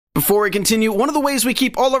Before we continue, one of the ways we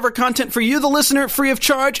keep all of our content for you, the listener, free of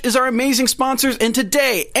charge is our amazing sponsors, and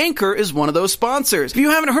today, Anchor is one of those sponsors. If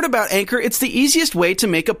you haven't heard about Anchor, it's the easiest way to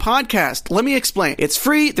make a podcast. Let me explain. It's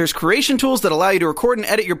free, there's creation tools that allow you to record and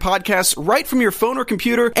edit your podcasts right from your phone or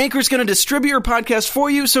computer. Anchor's going to distribute your podcast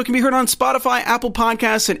for you so it can be heard on Spotify, Apple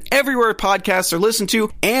Podcasts, and everywhere podcasts are listened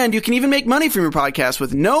to, and you can even make money from your podcast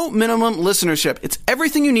with no minimum listenership. It's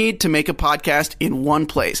everything you need to make a podcast in one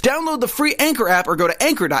place. Download the free Anchor app or go to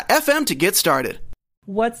anchor.fm to get started.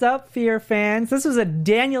 What's up, Fear fans? This was a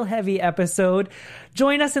Daniel-heavy episode.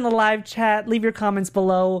 Join us in the live chat. Leave your comments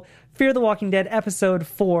below. Fear the Walking Dead Episode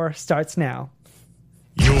 4 starts now.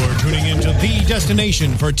 You're tuning into the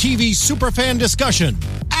destination for TV superfan discussion,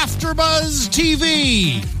 AfterBuzz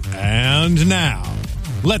TV. And now,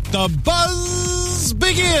 let the buzz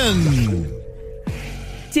begin.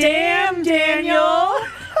 Damn, Daniel!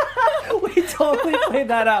 We totally played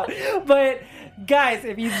that out. But guys,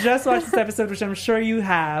 if you just watched this episode, which I'm sure you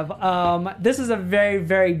have, this is a very,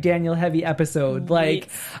 very Daniel-heavy episode. Like,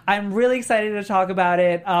 I'm really excited to talk about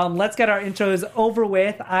it. Let's get our intros over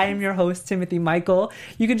with. I am your host, Timothy Michael.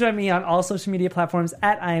 You can join me on all social media platforms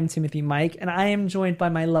at I am Timothy Mike, and I am joined by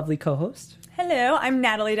my lovely co-host. Hello, I'm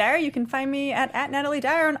Natalie Dyer. You can find me at Natalie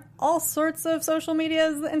Dyer on all sorts of social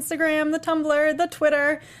medias, the Instagram, the Tumblr, the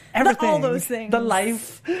Twitter, all those things. The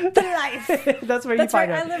life. The life. That's where you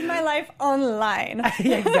find it. I live my life online.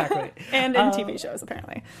 Yeah, exactly. And in TV shows,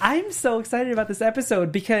 apparently. I'm so excited about this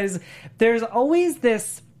episode because there's always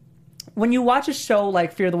this... When you watch a show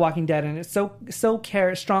like Fear the Walking Dead and it's so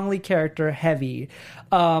strongly character heavy,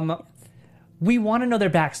 we want to know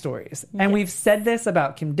their backstories. And yes. We've said this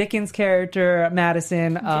about Kim Dickens' character,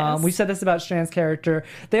 Madison. Yes. We've said this about Strand's character.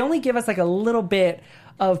 They only give us like a little bit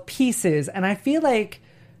of pieces. And I feel like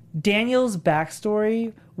Daniel's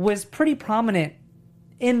backstory was pretty prominent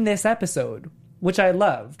in this episode, which I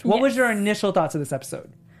loved. What was your initial thoughts of this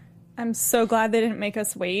episode? I'm so glad they didn't make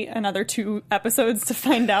us wait another 2 episodes to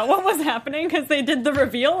find out what was happening, because they did the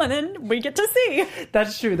reveal and then we get to see.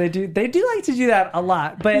 That's true. They do like to do that a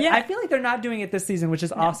lot, but yeah. I feel like they're not doing it this season, which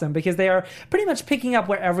is awesome because they are pretty much picking up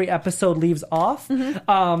where every episode leaves off.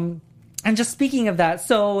 Mm-hmm. And just speaking of that,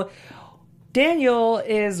 so Daniel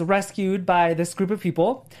is rescued by this group of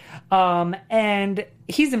people, and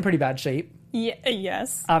he's in pretty bad shape. Yeah,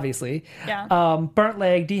 yes. Obviously. Yeah. Burnt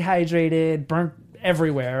leg, dehydrated, burnt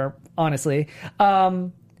everywhere, honestly.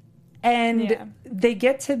 And they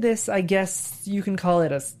get to this, I guess you can call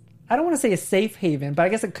it I don't want to say a safe haven, but I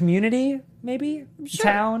guess a community, maybe? Sure.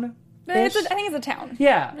 Town? I think it's a town.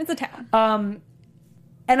 Yeah. It's a town.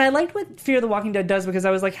 And I liked what Fear the Walking Dead does because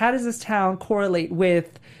I was like, how does this town correlate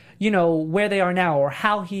with, where they are now or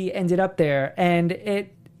how he ended up there? And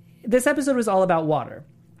this episode was all about water.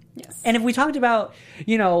 Yes. And if we talked about,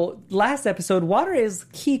 last episode, water is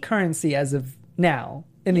key currency as of now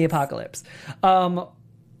in the apocalypse.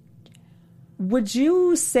 Would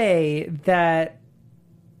you say that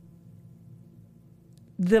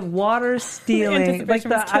the water stealing, I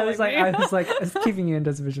was keeping you in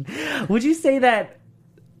anticipation. Would you say that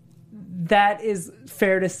is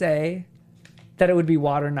fair to say that it would be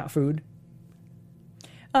water, not food?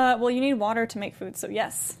 Well, you need water to make food, so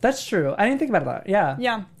yes. That's true. I didn't think about that. Yeah.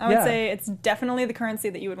 Yeah, I would say it's definitely the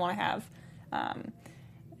currency that you would want to have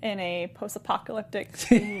in a post-apocalyptic,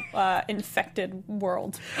 infected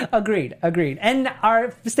world. Agreed. And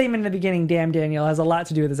our statement in the beginning, damn Daniel, has a lot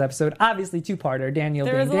to do with this episode. Obviously, two-parter. Daniel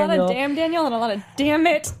there being was a Daniel. lot of damn Daniel and a lot of damn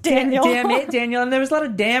it Daniel. Damn it Daniel. And there was a lot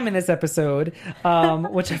of damn in this episode,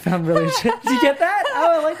 which I found really... Did you get that?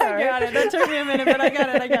 Oh, I like that, right? I got it. That took me a minute, but I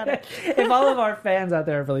got it. If all of our fans out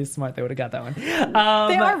there are really smart, they would have got that one.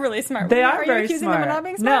 They are really smart. They are very you accusing smart. them of not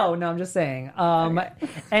being smart? No, I'm just saying. Okay.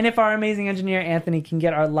 And if our amazing engineer, Anthony, can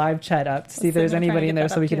get our live chat up to see if there's anybody in there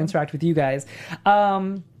so we can interact with you guys.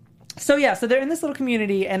 So they're in this little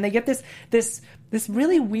community and they get this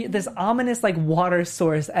really weird, this ominous water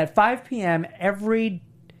source at 5 p.m. every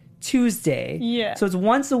Tuesday. Yeah. So it's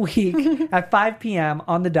once a week at 5 p.m.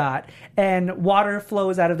 on the dot, and water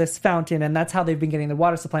flows out of this fountain, and that's how they've been getting the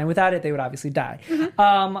water supply. And without it, they would obviously die.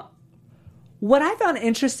 Mm-hmm. What I found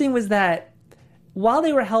interesting was that while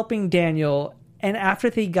they were helping Daniel, and after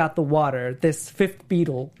they got the water, this Fifth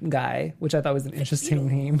Beetle guy, which I thought was an interesting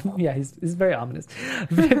name. Yeah, he's very ominous.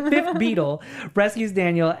 Fifth Beetle rescues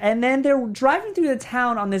Daniel, and then they're driving through the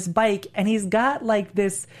town on this bike, and he's got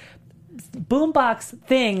this boombox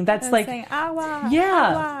thing that's saying, "Awa."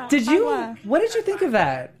 Yeah. Awa, what did you think of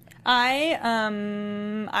that?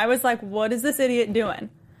 I was like, what is this idiot doing?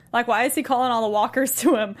 Why is he calling all the walkers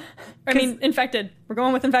to him? I mean, infected. We're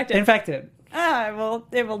going with infected. Infected.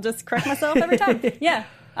 It will just correct myself every time. Yeah.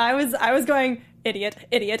 I was going,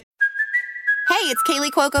 idiot. Hey, it's Kaylee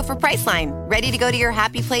Cuoco for Priceline. Ready to go to your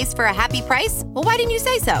happy place for a happy price? Well, why didn't you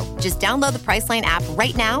say so? Just download the Priceline app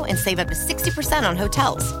right now and save up to 60% on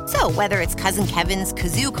hotels. So whether it's Cousin Kevin's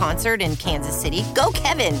Kazoo Concert in Kansas City, go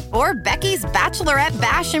Kevin, or Becky's Bachelorette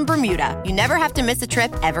Bash in Bermuda, you never have to miss a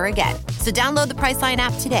trip ever again. So download the Priceline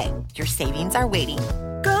app today. Your savings are waiting.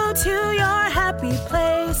 Go to your happy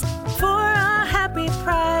place for a happy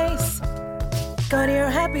price. Go to your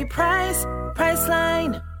happy price,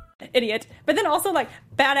 Priceline. Idiot. But then also, like,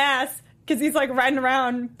 badass, because he's, like, riding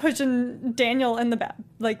around pushing Daniel in the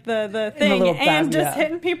the thing and just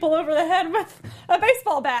hitting people over the head with a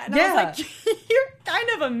baseball bat. And I was like, you're kind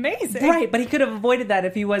of amazing. Right, but he could have avoided that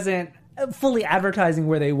if he wasn't fully advertising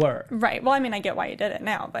where they were. Right. Well, I mean, I get why he did it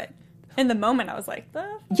now, but in the moment, I was like,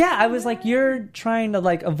 I was like, you're trying to,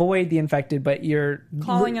 like, avoid the infected, but you're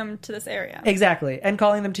calling them to this area. Exactly. And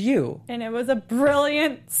calling them to you. And it was a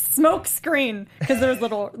brilliant smoke screen, because there was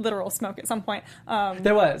literal smoke at some point.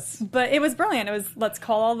 There was. But it was brilliant. It was, let's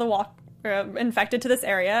call all the infected to this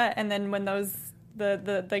area, and then when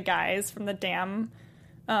the guys from the dam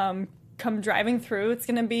come driving through, it's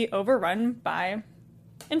going to be overrun by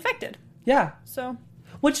infected. Yeah. So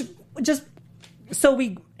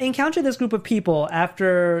we encounter this group of people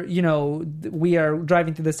after, we are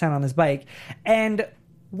driving through this town on this bike. And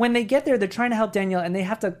when they get there, they're trying to help Daniel, and they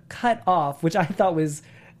have to cut off, which I thought was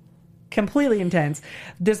completely intense,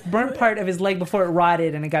 this burnt part of his leg before it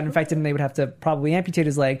rotted and it got infected, and they would have to probably amputate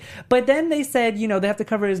his leg. But then they said, they have to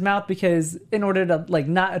cover his mouth because in order to, like,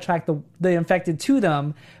 not attract the infected to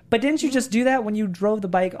them. But didn't you just do that when you drove the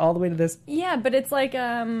bike all the way to this? Yeah, but it's like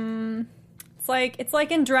in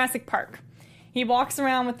Jurassic Park. He walks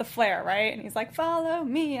around with the flare, right? And he's like, follow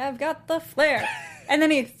me, I've got the flare. And then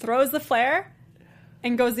he throws the flare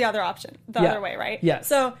and goes the other way, right? Yes.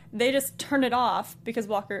 So they just turned it off because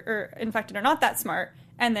infected are not that smart,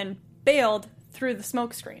 and then bailed through the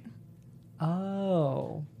smoke screen.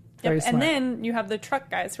 Oh. Very smart. And then you have the truck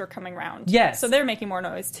guys who are coming around. Yes. So they're making more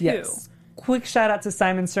noise, too. Yes. Quick shout out to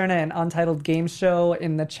Simon Cerna and Untitled Game Show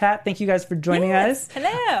in the chat. Thank you guys for joining us.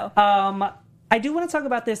 Hello. I do want to talk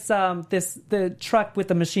about the truck with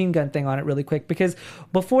the machine gun thing on it really quick, because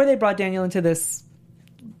before they brought Daniel into this,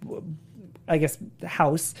 I guess,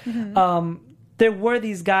 house, there were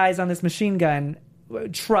these guys on this machine gun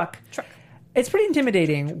truck. It's pretty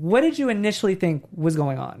intimidating. What did you initially think was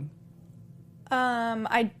going on?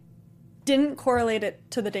 I didn't correlate it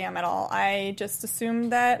to the dam at all. I just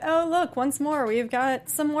assumed that, oh, look, once more, we've got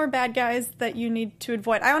some more bad guys that you need to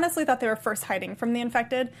avoid. I honestly thought they were first hiding from the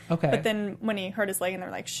infected. Okay. But then when he hurt his leg and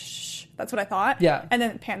they're like, shh, that's what I thought. Yeah. And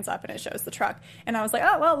then it pans up and it shows the truck. And I was like,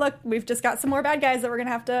 oh, well, look, we've just got some more bad guys that we're going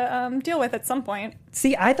to have to deal with at some point.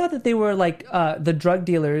 See, I thought that they were like the drug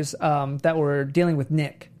dealers that were dealing with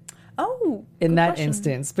Nick. Oh, in that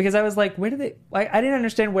instance, because I was like, where did they? Like, I didn't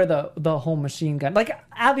understand where the whole machine gun. Like,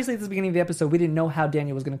 obviously, at the beginning of the episode, we didn't know how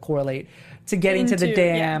Daniel was going to correlate to getting to the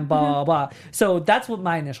dam, blah blah. So that's what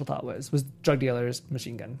my initial thought was drug dealers,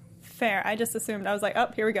 machine gun. Fair. I just assumed. I was like, oh,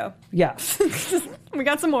 here we go. Yeah, we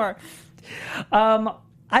got some more.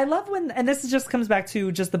 I love when, and this just comes back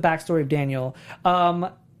to just the backstory of Daniel.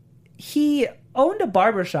 He owned a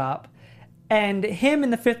barbershop. And him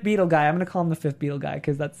and the Fifth Beatle guy, I'm going to call him the Fifth Beatle guy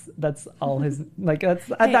because that's all his, like, that's,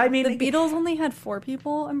 hey, I mean. The Beatles only had 4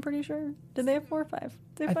 people, I'm pretty sure. Did they have 4 or 5? Did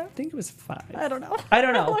they have 5? I think it was 5. I don't know.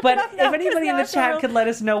 But if anybody in the chat could let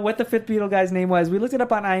us know what the Fifth Beatle guy's name was, we looked it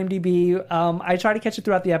up on IMDb. I tried to catch it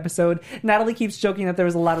throughout the episode. Natalie keeps joking that there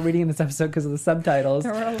was a lot of reading in this episode because of the subtitles.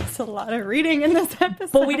 There was a lot of reading in this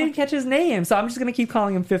episode. But we didn't catch his name, so I'm just going to keep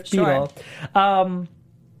calling him Fifth Beatle.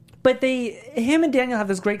 But him and Daniel have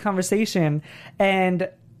this great conversation, and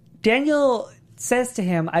Daniel says to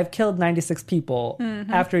him, I've killed 96 people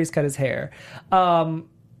after he's cut his hair,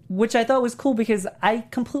 which I thought was cool because I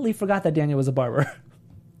completely forgot that Daniel was a barber.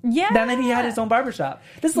 Yeah. Then that he had his own barbershop.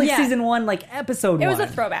 This is like season 1, like episode 1. It was a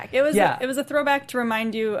throwback. It was a throwback to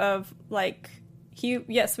remind you of, like,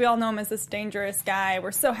 yes, we all know him as this dangerous guy.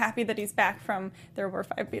 We're so happy that he's back from... There were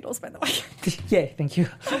 5 Beatles, by the way. Yay, thank you.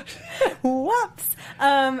 Whoops.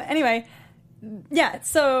 Anyway, yeah,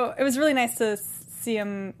 so it was really nice to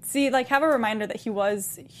have a reminder that he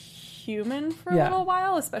was human for a little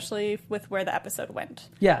while, especially with where the episode went.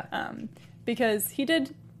 Yeah. Because he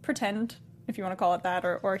did pretend, if you want to call it that,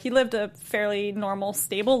 or he lived a fairly normal,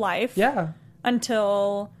 stable life. Yeah.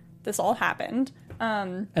 Until this all happened.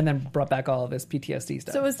 And then brought back all of his PTSD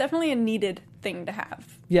stuff. So it was definitely a needed thing to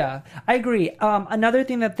have. Yeah, I agree. Another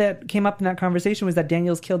thing that came up in that conversation was that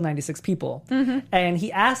Daniel's killed 96 people. And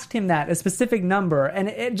he asked him that, a specific number. And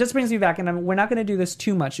it just brings me back, and we're not going to do this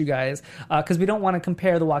too much, you guys, because we don't want to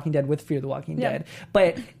compare The Walking Dead with Fear the Walking Dead.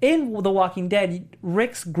 But in The Walking Dead,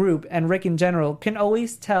 Rick's group and Rick in general can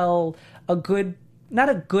always tell not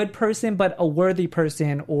a good person, but a worthy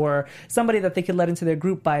person or somebody that they could let into their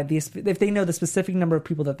group by if they know the specific number of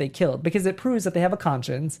people that they killed, because it proves that they have a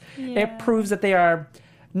conscience. It proves that they are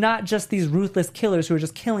not just these ruthless killers who are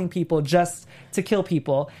just killing people just to kill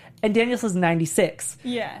people. And Daniel says 96.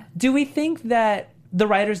 Yeah. Do we think that the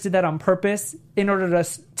writers did that on purpose in order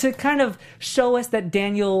to kind of show us that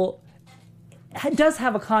Daniel does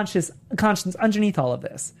have a conscience underneath all of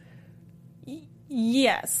this?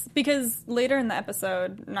 Yes, because later in the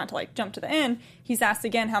episode, not to like jump to the end, he's asked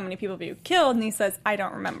again how many people have you killed, and he says, "I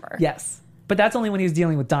don't remember." Yes, but that's only when he was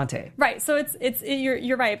dealing with Dante. Right. So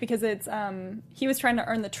you're right, because it's he was trying to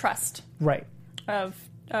earn the trust of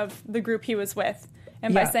the group he was with,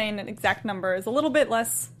 and by saying an exact number is a little bit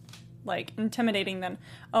less like intimidating than,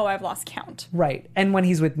 oh, I've lost count. Right. And when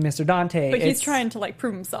he's with Mr. Dante, but he's trying to like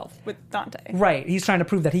prove himself with Dante. Right. He's trying to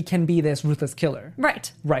prove that he can be this ruthless killer.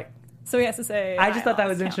 Right. Right. So he has to say, I just thought that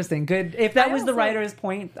was interesting. Good. If that was the writer's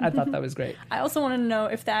point, I thought that was great. I also want to know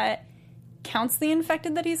if that counts the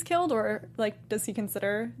infected that he's killed, or like, does he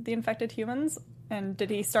consider the infected humans? And did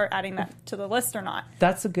he start adding that to the list or not?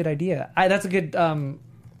 That's a good idea. That's a good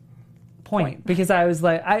point, because I was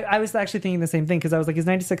like, I was actually thinking the same thing, because I was like, is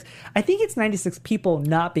 96? I think it's 96 people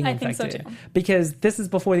not being infected. I think so too. Because this is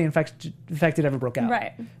before the infected ever broke out.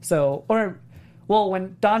 Right. So,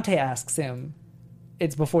 when Dante asks him,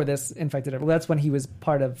 it's before this infected ever. That's when he was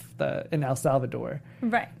part of in El Salvador.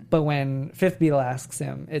 Right. But when Fifth Beetle asks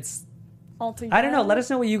him, it's altogether. I don't know. Let us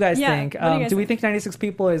know what you guys think. Do we think 96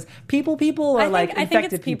 people is people or infected people? I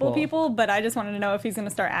think it's people, but I just wanted to know if he's going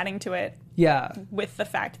to start adding to it. Yeah. With the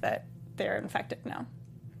fact that they're infected now.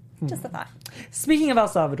 Just a thought. Speaking of El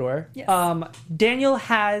Salvador, yes. Daniel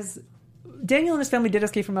and his family did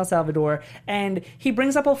escape from El Salvador, and he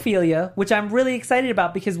brings up Ophelia, which I'm really excited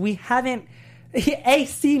about because we haven't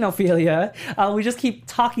seen Ophelia. We just keep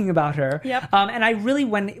talking about her. Yep. And I really,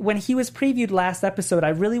 when he was previewed last episode, I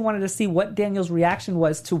really wanted to see what Daniel's reaction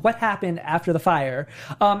was to what happened after the fire.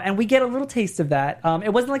 And we get a little taste of that.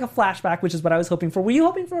 It wasn't like a flashback, which is what I was hoping for. Were you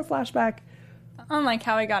hoping for a flashback? On like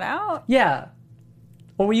how he got out? Yeah.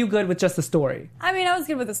 Or were you good with just the story? I mean, I was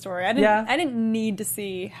good with the story. I didn't need to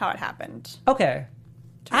see how it happened. Okay.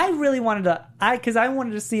 I really wanted to, because I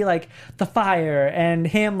wanted to see, like, the fire and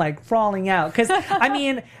him, like, crawling out. Because, I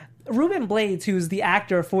mean, Ruben Blades, who's the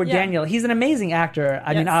actor for Daniel, he's an amazing actor.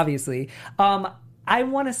 I mean, obviously. I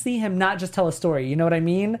want to see him not just tell a story. You know what I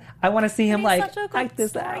mean? I want to see him, like, act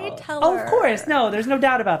this out. Oh, of course. No, there's no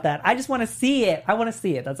doubt about that. I just want to see it. I want to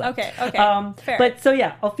see it. That's all. Okay. Fair. But, so,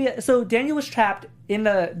 yeah. So, Daniel was trapped in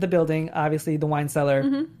the building, obviously, the wine cellar.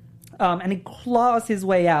 Mm-hmm. And he claws his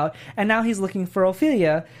way out, and now he's looking for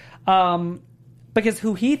Ophelia, because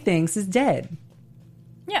who he thinks is dead.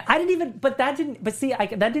 Yeah, that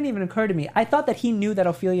didn't even occur to me. I thought that he knew that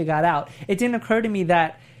Ophelia got out. It didn't occur to me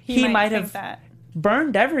that he might have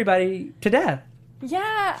burned everybody to death.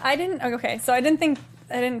 Yeah, I didn't. Okay, so I didn't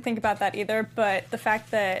think about that either. But the fact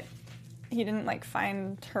that he didn't like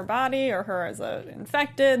find her body or her as a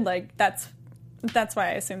infected, like that's why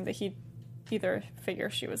I assumed that he either figure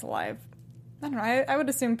she was alive. I don't know. I would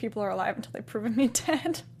assume people are alive until they've proven me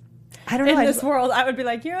dead. I don't know. In this world, I would be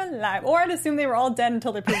like, you're alive. Or I'd assume they were all dead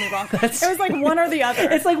until they proved me wrong. It was like one or the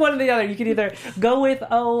other. It's like one or the other. You could either go with,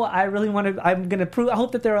 I'm going to prove, I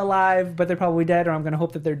hope that they're alive, but they're probably dead, or I'm going to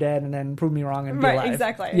hope that they're dead and then prove me wrong and be alive. Right,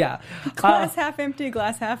 exactly. Yeah. Glass half empty,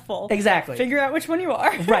 glass half full. Exactly. Figure out which one you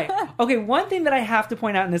are. Right. Okay, one thing that I have to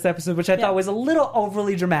point out in this episode, which I thought was a little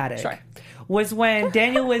overly dramatic, was when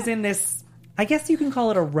Daniel was in this, I guess you can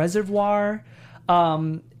call it a reservoir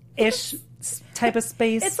ish type of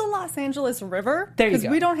space. It's a Los Angeles river. There you go.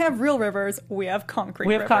 Because we don't have real rivers, we have concrete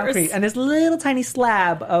rivers. Concrete. And this little tiny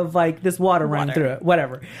slab of like this water running through it.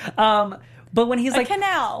 Whatever. But when he's like... A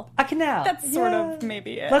canal. That's sort of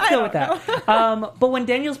maybe it. Let's go with that. But when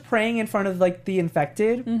Daniel's praying in front of like the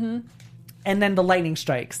infected, and then the lightning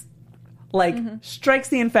strikes. Like, strikes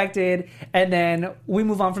the infected, and then we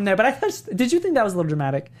move on from there. But I thought... Did you think that was a little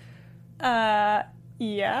dramatic?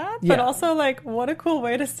 Yeah, but also, like, what a cool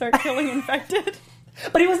way to start killing infected.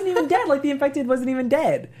 But he wasn't even dead. Like, the infected wasn't even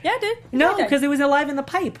dead. Yeah, it did. No, because it was alive in the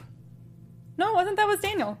pipe. No, it wasn't. That was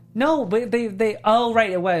Daniel. No, but they oh, right,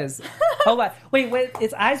 it was. Wait,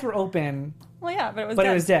 its eyes were open. Well, yeah, but it was But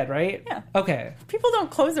dead. it was dead, right? Yeah. Okay. People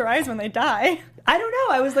don't close their eyes when they die. I don't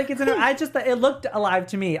know. I was like, it looked alive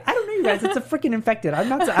to me. I don't know, you guys. It's a freaking infected. I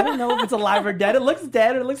don't know if it's alive or dead. It looks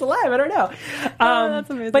dead or it looks alive. I don't know. That's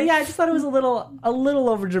amazing. But yeah, I just thought it was a little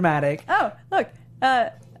over dramatic. Oh, look.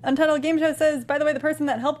 Untitled Game Show says, by the way, the person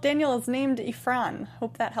that helped Daniel is named Ephraim.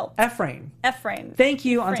 Hope that helped. Ephraim. Ephraim. Thank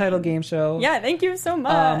you, Ephraim. Untitled Game Show. Yeah, thank you so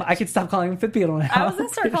much. I could stop calling him Fit Beetle now. I was going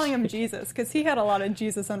to start calling him Jesus, because he had a lot of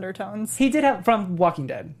Jesus undertones. He did have from Walking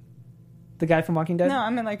Dead. The guy from Walking Dead? No, I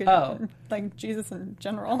mean like Jesus in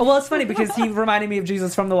general. Oh, well, it's funny because he reminded me of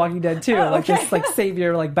Jesus from The Walking Dead too. Oh, like okay. this like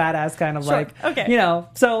savior, like badass kind of Sure. Okay. you know.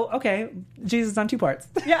 So okay, Jesus on 2 parts.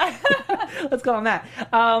 Yeah. Let's call him that.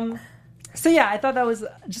 So yeah, I thought that was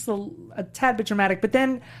just a tad bit dramatic. But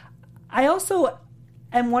then I also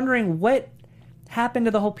am wondering what happened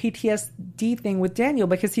to the whole PTSD thing with Daniel,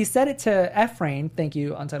 because he said it to Ephraim. Thank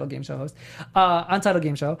you, Untitled Game Show host. Untitled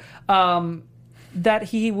Game Show. That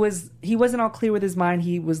he wasn't all clear with his mind.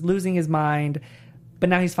 He was losing his mind, but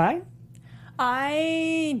now he's fine.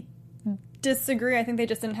 I disagree. I think they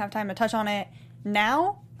just didn't have time to touch on it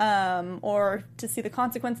now, or to see the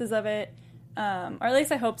consequences of it. Or at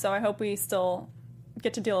least I hope so. I hope we still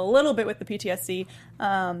get to deal a little bit with the PTSD,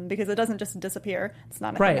 because it doesn't just disappear. It's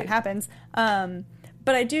not a thing that happens.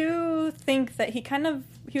 But I do think that he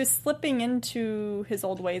was slipping into his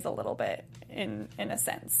old ways a little bit in a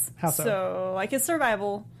sense. How so? So like his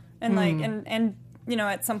survival and and you know,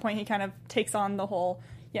 at some point he kind of takes on the whole,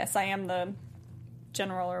 yes, I am the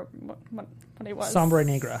general, or what he was. Sombra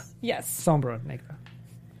Negra. Yes. Sombra Negra.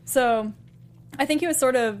 So I think he was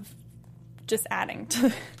sort of just adding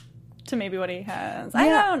to maybe what he has. I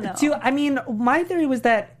don't know. I mean, my theory was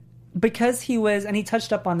that because he was, and he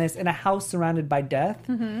touched up on this, in a house surrounded by death,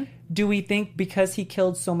 do we think because he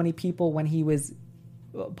killed so many people when he was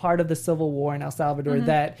part of the Civil War in El Salvador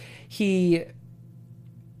that he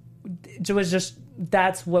was just,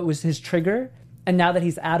 that's what was his trigger, and now that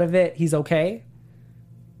he's out of it, he's okay?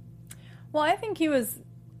 Well, I think he was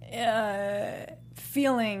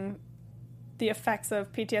feeling the effects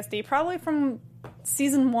of PTSD probably from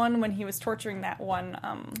season 1 when he was torturing that one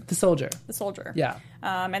the soldier. Yeah.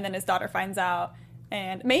 And then his daughter finds out,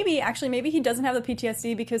 and maybe he doesn't have the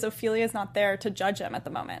PTSD because Ophelia's not there to judge him at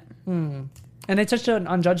the moment. And they touched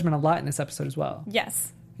on judgment a lot in this episode as well.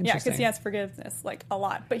 Yes. Yeah, because he has forgiveness, like, a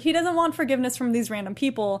lot. But he doesn't want forgiveness from these random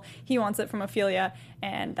people. He wants it from Ophelia,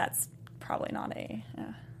 and that's probably not a...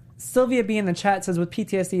 Sylvia B in the chat says, with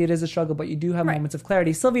PTSD, it is a struggle, but you do have moments of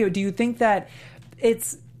clarity. Sylvia, do you think that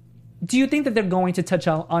they're going to touch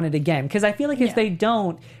on it again? Because I feel like if they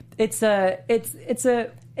don't, it's a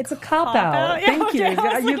cop out. Yeah, Thank you.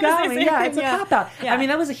 okay, You got me. Yeah, it's a cop out. Yeah. I mean,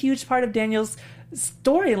 that was a huge part of Daniel's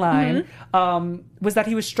storyline, was that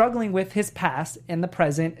he was struggling with his past and the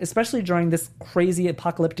present, especially during this crazy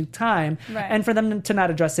apocalyptic time. Right. And for them to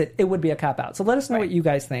not address it, it would be a cop out. So let us know what you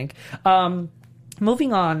guys think.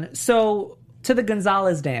 Moving on, so to the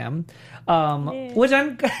Gonzalez Dam, which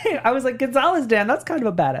I was like, Gonzalez Dam, that's kind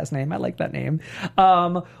of a badass name. I like that name.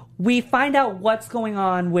 We find out what's going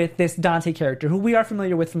on with this Dante character, who we are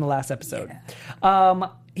familiar with from the last episode. Yeah.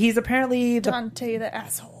 He's apparently Dante the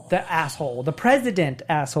asshole. The president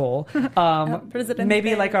asshole. President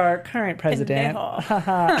maybe like our current president. I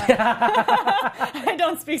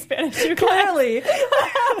don't speak Spanish too clearly.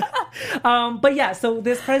 But yeah, so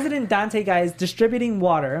this President Dante guy is distributing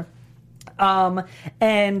water.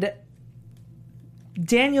 And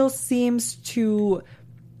Daniel seems to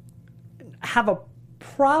have a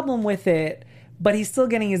problem with it, but he's still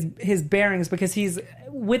getting his bearings because he's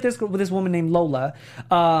with this woman named Lola,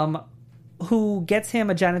 who gets him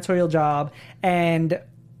a janitorial job, and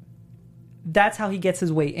that's how he gets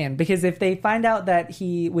his way in. Because if they find out that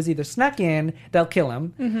he was either snuck in, they'll kill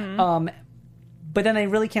him. But then they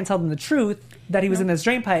really can't tell them the truth that he was in this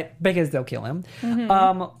drain pipe because they'll kill him.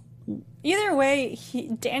 Either way,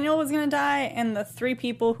 Daniel was going to die, and the 3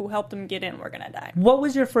 people who helped him get in were going to die. What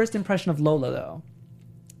was your first impression of Lola, though?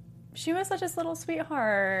 She was such a little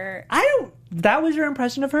sweetheart. That was your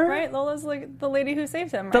impression of her? Right? Lola's like the lady who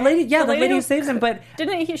saved him, right? The lady who saves him, but...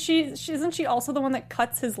 Isn't she also the one that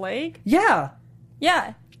cuts his leg? Yeah.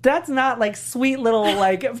 Yeah. That's not like sweet little,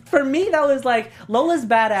 like, for me that was like, Lola's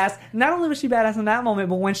badass. Not only was she badass in that moment,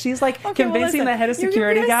 but when she's like convincing the head of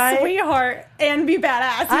security guy, sweetheart and be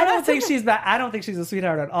badass. I don't think she's I don't think she's a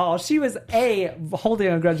sweetheart at all. She was holding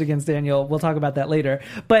a grudge against Daniel. We'll talk about that later.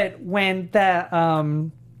 But when the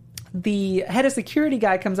head of security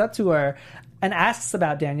guy comes up to her, and asks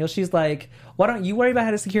about Daniel, she's like, why don't you worry about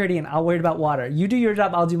head of security and I'll worry about water. You do your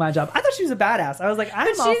job, I'll do my job. I thought she was a badass. I was like,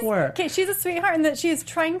 I'm all for her. Okay, she's a sweetheart in that she's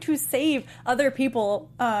trying to save other people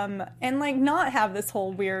and, like, not have this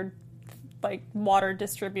whole weird, like, water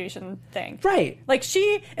distribution thing. Right. Like,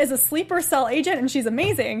 she is a sleeper cell agent and she's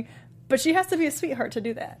amazing, but she has to be a sweetheart to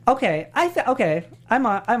do that. Okay. Okay. I'm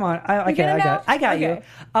on. I got you.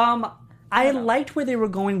 I liked where they were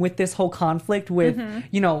going with this whole conflict with,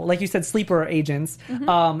 like you said, sleeper agents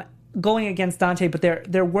going against Dante, but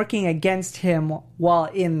they're working against him while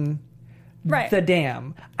in the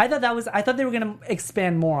dam. I thought they were going to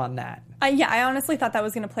expand more on that. I honestly thought that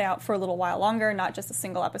was going to play out for a little while longer, not just a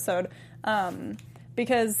single episode,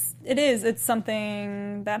 because it's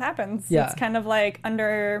something that happens. Yeah. It's kind of like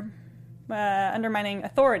undermining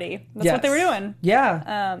authority. That's what they were doing.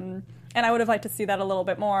 Yeah. And I would have liked to see that a little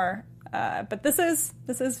bit more. But this is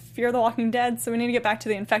Fear the Walking Dead, so we need to get back to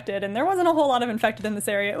the infected, and there wasn't a whole lot of infected in this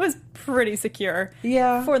area. It was pretty secure,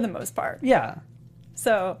 for the most part. Yeah.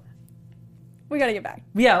 So we got to get back.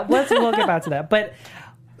 Yeah, we'll get back to that. But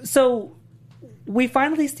so we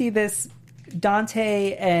finally see this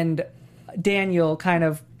Dante and Daniel kind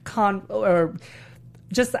of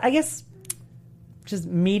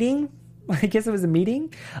meeting. I guess it was a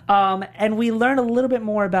meeting, and we learn a little bit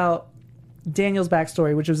more about Daniel's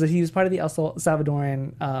backstory, which was that he was part of the El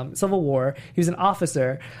Salvadoran Civil War. He was an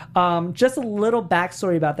officer. Just a little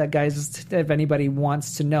backstory about that, guys, just if anybody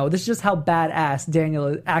wants to know. This is just how badass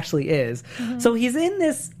Daniel actually is. Mm-hmm. So he's in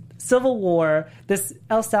this Civil War, this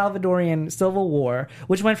El Salvadorian Civil War,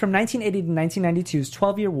 which went from 1980 to 1992's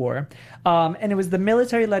 12-year war. And it was the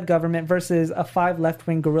military-led government versus 5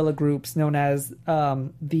 left-wing guerrilla groups known as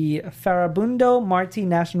the Farabundo Marti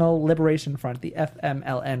National Liberation Front, the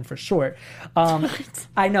FMLN for short.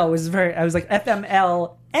 I know, I was like,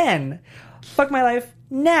 FMLN. Fuck my life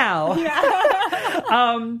now.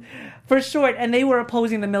 Yeah. For short. And they were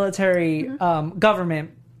opposing the military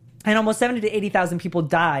government. And almost 70 to 80,000 people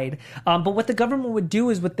died. But what the government would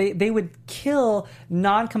do is they would kill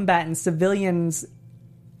non-combatant civilians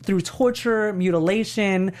through torture,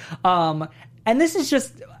 mutilation. And this is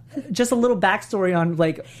just a little backstory on,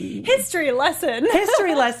 like, history lesson,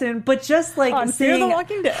 but just like on seeing the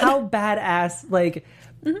Walking Dead. How badass, like,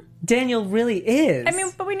 Daniel really is. I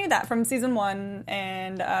mean, but we knew that from season 1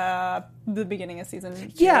 and the beginning of season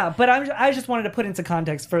 2. Yeah, but I just wanted to put into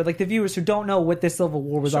context for, like, the viewers who don't know what this Civil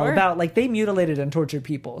War was all about. Like, they mutilated and tortured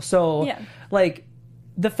people. So, like,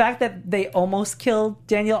 the fact that they almost killed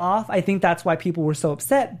Daniel off, I think that's why people were so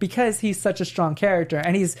upset, because he's such a strong character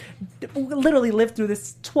and he's literally lived through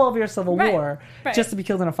this 12-year Civil War just to be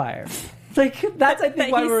killed in a fire. Like, that's, I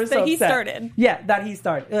think, why we were so upset. That he started. Yeah, that he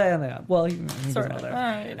started. Well, he sort of.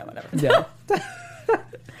 Whatever. Yeah.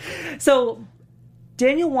 So,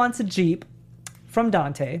 Daniel wants a Jeep from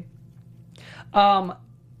Dante.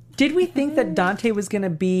 Did we think that Dante was going to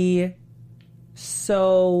be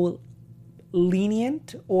so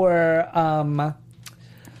lenient or...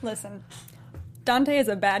 Listen, Dante is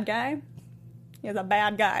a bad guy. He's a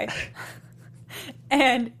bad guy.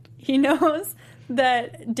 And he knows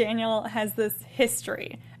that Daniel has this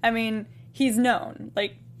history. I mean, he's known,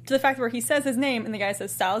 like, to the fact where he says his name and the guy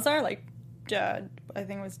says Salazar, like, I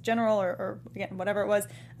think it was General or again, whatever it was,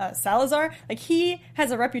 Salazar. Like, he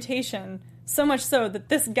has a reputation, so much so that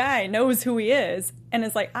this guy knows who he is and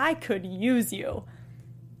is like, I could use you.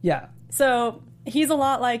 Yeah. So he's a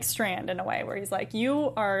lot like Strand in a way, where he's like,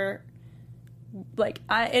 you are, like,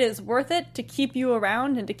 it is worth it to keep you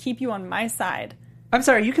around and to keep you on my side. I'm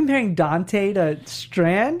sorry, are you comparing Dante to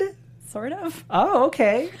Strand? Sort of. Oh,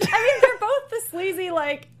 okay. I mean, they're both the sleazy,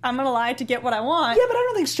 like, I'm gonna lie to get what I want. Yeah, but I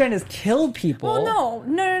don't think Strand has killed people. Well,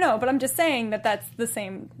 no. But I'm just saying that that's the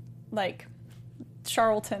same, like,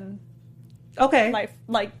 charlatan life.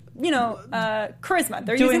 Like, charisma.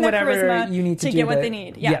 They're doing using their whatever charisma you need to get what they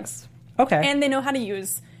need. Yeah. Yes. Okay. And they know how to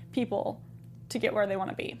use people to get where they want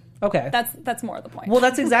to be. Okay. That's more of the point. Well,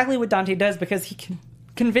 that's exactly what Dante does, because he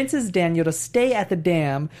convinces Daniel to stay at the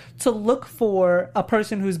dam to look for a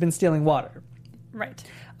person who's been stealing water. Right.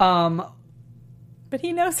 But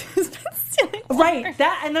he knows who's been stealing water. Right.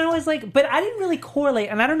 That, and then I was like, but I didn't really correlate,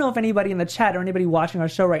 and I don't know if anybody in the chat or anybody watching our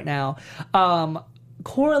show right now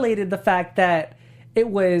correlated the fact that it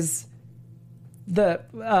was the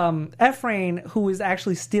Ephraim who was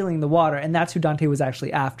actually stealing the water, and that's who Dante was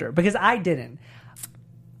actually after, because I didn't.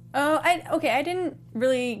 Oh, I didn't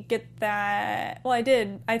really get that. Well, I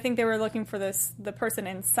did. I think they were looking for the person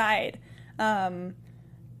inside, who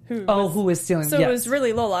was stealing. So it was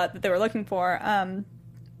really Lola that they were looking for.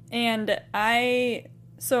 And I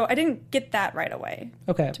didn't get that right away.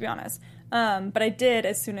 Okay, to be honest. But I did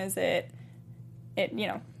as soon as it it,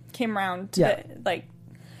 came around to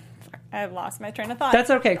I lost my train of thought. That's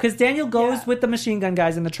okay, because Daniel goes with the machine gun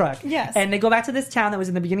guys in the truck. Yes. And they go back to this town that was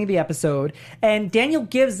in the beginning of the episode, and Daniel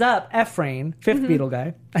gives up Ephraim, fifth Beetle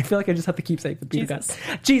guy. I feel like I just have to keep saying the Beetle guys.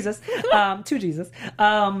 Jesus. To Jesus.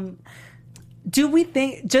 Do we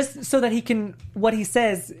think, just so that he can, what he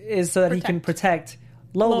says is so that he can protect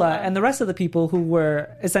Lola and the rest of the people who were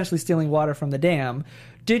essentially stealing water from the dam.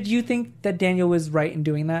 Did you think that Daniel was right in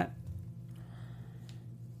doing that?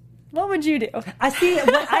 What would you do? I see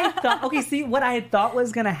what I thought. Okay, see what I had thought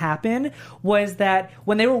was going to happen was that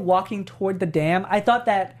when they were walking toward the dam,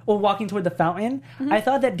 or walking toward the fountain, I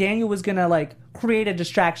thought that Daniel was going to create a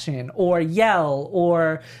distraction or yell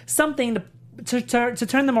or something to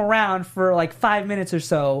turn them around for 5 minutes or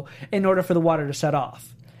so in order for the water to shut off.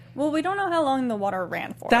 Well, we don't know how long the water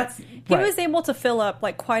ran for. He was able to fill up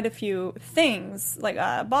quite a few things,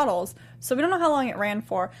 bottles. So we don't know how long it ran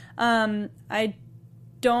for. I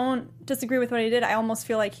don't disagree with what he did. I almost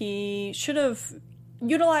feel like he should have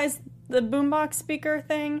utilized the boombox speaker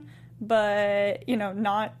thing, but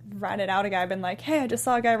not ratted out a guy, been like, "Hey, I just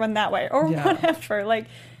saw a guy run that way," or whatever.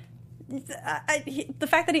 The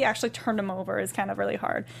fact that he actually turned him over is kind of really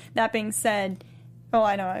hard. That being said,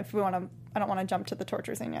 I know if we want to. I don't want to jump to the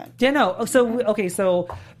torture scene yet. Yeah, no. So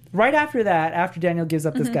right after that, after Daniel gives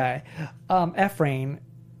up this guy, Ephraim,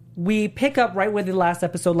 we pick up right where the last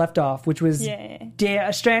episode left off, which was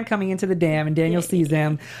Strand coming into the dam, and Daniel sees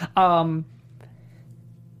him. And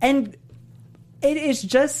it is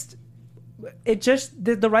just...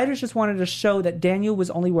 the writers just wanted to show that Daniel was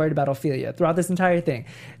only worried about Ophelia throughout this entire thing.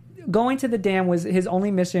 Going to the dam was his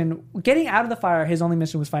only mission. Getting out of the fire, his only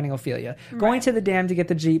mission was finding Ophelia. Right. Going to the dam to get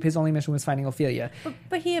the Jeep, his only mission was finding Ophelia.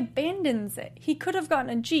 But he abandons it. He could have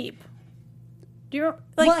gotten a Jeep.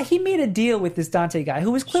 Well, he made a deal with this Dante guy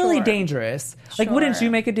who was clearly dangerous. Wouldn't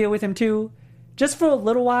you make a deal with him too? Just for a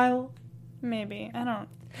little while? Maybe. I don't...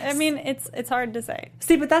 I mean, it's hard to say.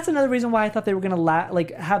 See, but that's another reason why I thought they were going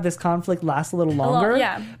to have this conflict last a little longer.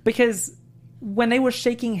 Yeah. Because when they were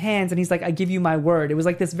shaking hands and he's like, "I give you my word," it was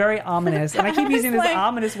this very ominous, and I keep using this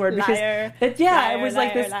ominous word because liar, it was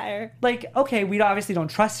this liar. Okay, we obviously don't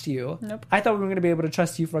trust you. Nope. I thought we were going to be able to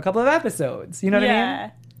trust you for a couple of episodes. You know what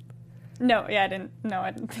I mean? No, I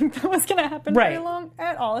didn't think that was going to happen very long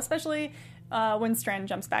at all, especially when Strand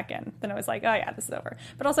jumps back in. Then it was like, oh yeah, this is over.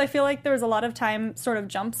 But also I feel like there was a lot of time sort of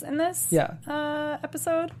jumps in this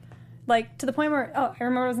episode. To the point where, I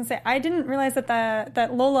remember what I was going to say. I didn't realize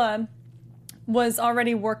that Lola was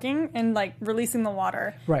already working and releasing the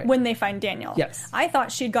water when they find Daniel. Yes. I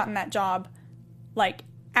thought she'd gotten that job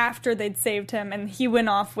after they'd saved him and he went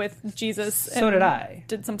off with Jesus. So did I.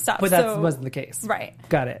 Did some stuff. But that wasn't the case. Right.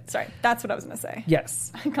 Got it. Sorry. That's what I was going to say.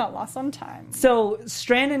 Yes. I got lost on time. So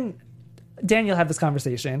Strand and Daniel have this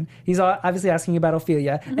conversation. He's obviously asking about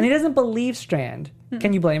Ophelia, and he doesn't believe Strand.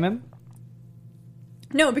 Can you blame him?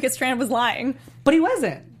 No, because Strand was lying. But he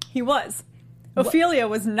wasn't. He was. Ophelia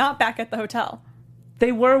was not back at the hotel.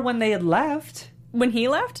 They were when they had left. When he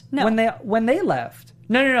left? No. When they left.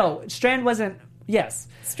 No. Strand wasn't. Yes.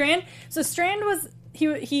 Strand was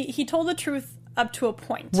he told the truth up to a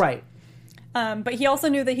point. Right. But he also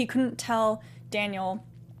knew that he couldn't tell Daniel,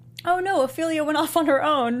 "Oh no, Ophelia went off on her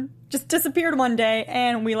own, just disappeared one day,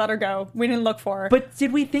 and we let her go. We didn't look for her." But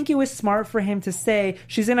did we think it was smart for him to say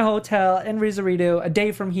she's in a hotel in Rosarito, a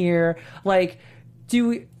day from here?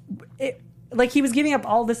 He was giving up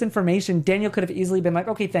all this information. Daniel could have easily been like,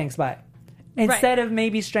 "Okay, thanks, bye." Instead of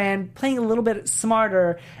maybe Strand playing a little bit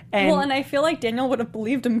smarter. And I feel like Daniel would have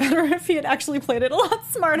believed him better if he had actually played it a lot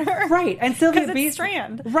smarter. Right. And Sylvia it's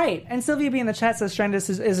Strand. Right. And Sylvia B in the chat says Strand is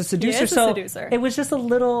a seducer. He is a seducer. It was just a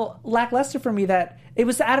little lackluster for me that it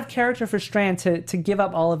was out of character for Strand to give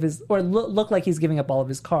up all of his, or look like he's giving up all of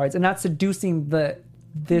his cards and not seducing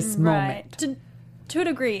this moment. To a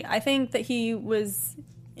degree, I think that he was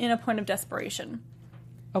in a point of desperation.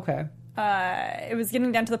 Okay. It was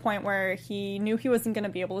getting down to the point where he knew he wasn't going to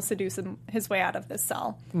be able to seduce his way out of this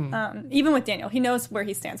cell. Even with Daniel. He knows where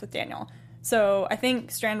he stands with Daniel. So I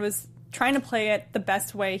think Strand was trying to play it the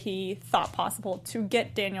best way he thought possible to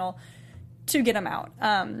get Daniel, to get him out.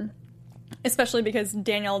 Especially because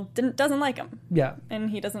Daniel doesn't like him. Yeah. And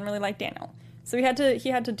he doesn't really like Daniel. So he had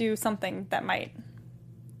to do something that might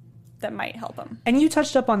help him. And you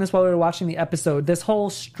touched up on this while we were watching the episode, this whole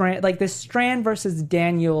Strand, this Strand versus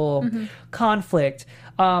Daniel conflict.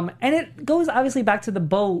 And it goes obviously back to the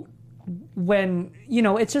boat when,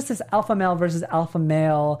 it's just this alpha male versus alpha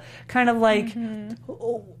male, kind of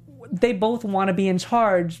they both want to be in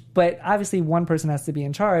charge, but obviously one person has to be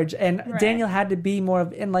in charge. And Daniel had to be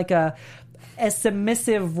more in a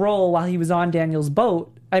submissive role while he was on Daniel's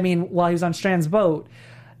boat I mean, while he was on Strand's boat.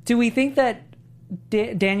 Do we think that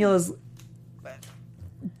Daniel is...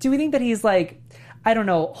 Do we think that he's like, I don't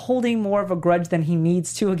know, holding more of a grudge than he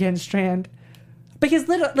needs to against Strand? Because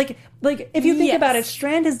literally, like if you think about it,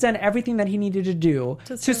 Strand has done everything that he needed to do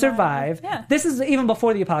to survive. Yeah. This is even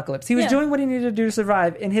before the apocalypse. He was doing what he needed to do to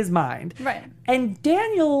survive in his mind. Right. And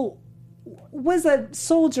Daniel was a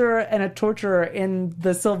soldier and a torturer in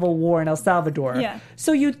the Civil War in El Salvador. Yeah.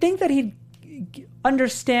 So you'd think that he'd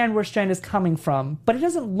understand where Strand is coming from, but it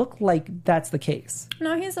doesn't look like that's the case.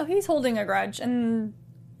 No, he's holding a grudge, and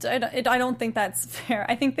I don't think that's fair.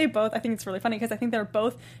 I think it's really funny because I think they're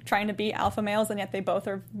both trying to be alpha males, and yet they both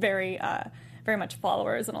are very, very much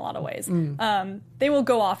followers in a lot of ways. They will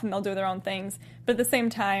go off and they'll do their own things, but at the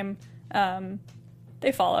same time,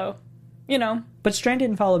 they follow, you know. But Strand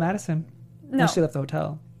didn't follow Madison when she left the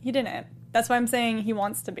hotel. He didn't. That's why I'm saying he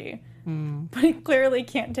wants to be. But he clearly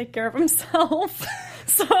can't take care of himself.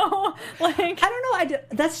 So, like... I don't know.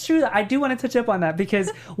 That's true. I do want to touch up on that because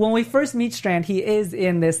when we first meet Strand, he is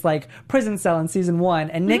in this, like, prison cell in season 1,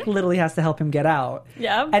 and Nick literally has to help him get out.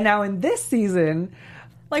 Yeah. And now in this season...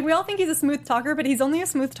 Like, we all think he's a smooth talker, but he's only a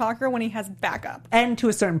smooth talker when he has backup. And to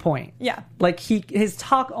a certain point. Yeah. Like, his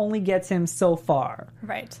talk only gets him so far.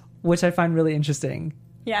 Right. Which I find really interesting.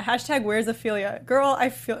 Yeah, hashtag where's Ophelia? Girl, I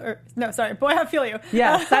feel... boy, I feel you.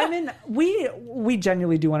 Yeah, Simon, we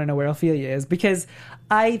genuinely do want to know where Ophelia is because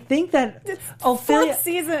I think that it's Ophelia...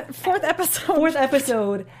 fourth episode. Fourth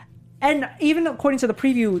episode. And even according to the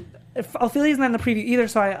preview, Ophelia's not in the preview either,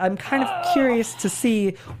 so I'm kind of curious to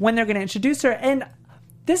see when they're going to introduce her. And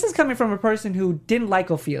this is coming from a person who didn't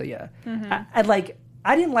like Ophelia.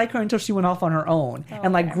 I didn't like her until she went off on her own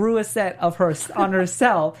and like grew a set of her on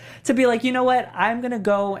herself to be like, you know what? I'm going to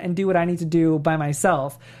go and do what I need to do by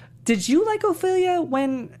myself. Did you like Ophelia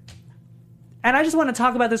when... And I just want to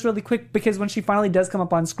talk about this really quick because when she finally does come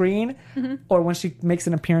up on screen or when she makes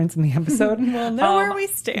an appearance in the episode... We'll know where we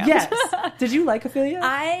stand. Yes. Did you like Ophelia?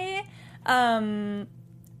 I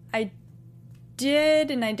did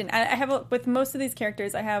and I didn't. I have with most of these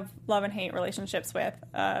characters, I have love and hate relationships with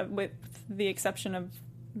the exception of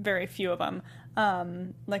very few of them.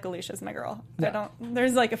 Like Alicia's my girl. Yeah.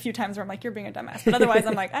 There's like a few times where I'm like, you're being a dumbass, but otherwise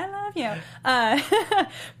I'm like, I love you.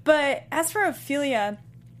 But as for Ophelia,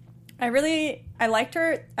 I liked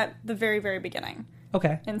her at the very, very beginning.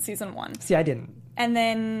 Okay. In season 1. See, I didn't. And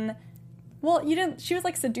then. Well, you didn't. She was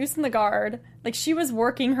like seducing the guard. Like she was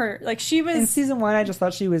working her. Like she was in season 1. I just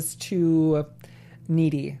thought she was too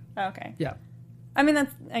needy. Okay. Yeah. I mean,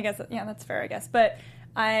 that's fair, I guess. But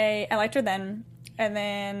I liked her then, and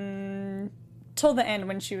then till the end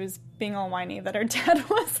when she was being all whiny that her dad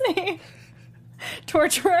was a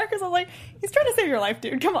torturer. Because I'm like, he's trying to save your life,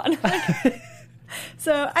 dude. Come on.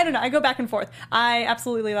 So, I don't know. I go back and forth. I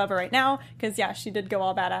absolutely love her right now because, yeah, she did go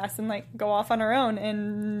all badass and, like, go off on her own.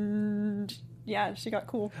 And, yeah, she got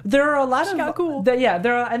cool. There are a lot she got cool.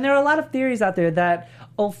 There are a lot of theories out there that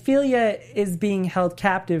Ophelia is being held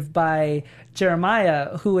captive by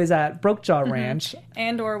Jeremiah, who is at Brokejaw Ranch.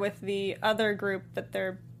 And or with the other group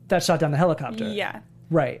that shot down the helicopter. Yeah.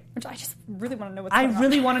 Right. Which I just really want to know what's going on. I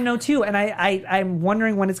really want to know, too. And I'm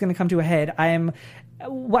wondering when it's going to come to a head.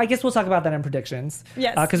 I guess we'll talk about that in predictions.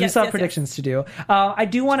 Yes. Because we still have predictions to do. I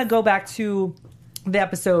do want to go back to the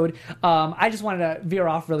episode. I just wanted to veer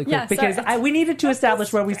off really quick because we needed to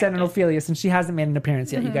establish where we stand on Ophelia since she hasn't made an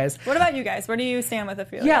appearance yet, you guys. What about you guys? Where do you stand with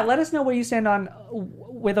Ophelia? Yeah, let us know where you stand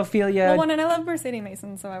with Ophelia. Well, one, and I love Mercedes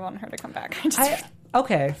Mason, so I want her to come back.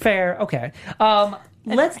 Okay, fair. Okay.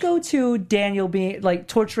 Let's go to Daniel being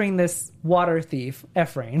torturing this water thief,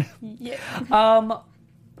 Ephraim. Yeah.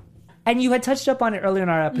 And you had touched up on it earlier in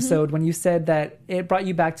our episode when you said that it brought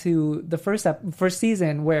you back to the first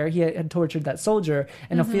season where he had tortured that soldier,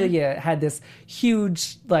 and Ophelia had this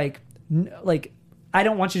huge I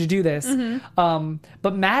don't want you to do this.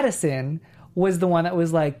 But Madison was the one that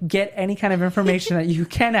was like, get any kind of information that you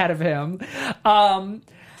can out of him.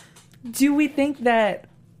 Do we think that...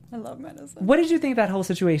 I love Madison. What did you think of that whole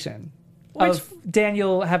situation? Of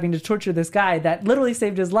Daniel having to torture this guy that literally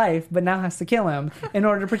saved his life, but now has to kill him in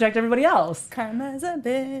order to protect everybody else. Karma's a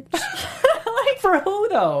bitch. For who,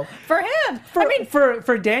 though? For him.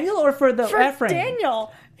 For Daniel or for Ephraim? For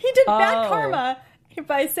Daniel. He did bad karma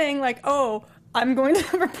by saying, I'm going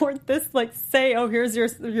to report this,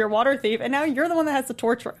 here's your water thief, and now you're the one that has to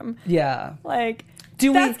torture him. Yeah.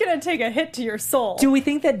 That's going to take a hit to your soul. Do we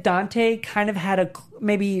think that Dante kind of had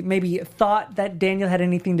maybe thought that Daniel had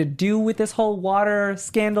anything to do with this whole water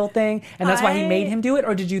scandal thing, and that's why he made him do it?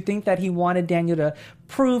 Or did you think that he wanted Daniel to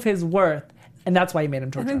prove his worth, and that's why he made him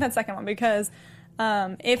torture him? I think that second one, because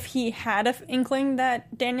If he had an inkling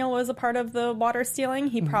that Daniel was a part of the water stealing,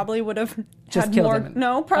 he probably would have had more.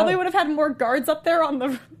 No, probably would have had more guards up there on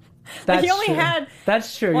the. That's he only true. had.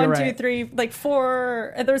 That's true. One, you're two, right. three, like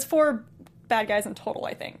 4. There's 4 bad guys in total,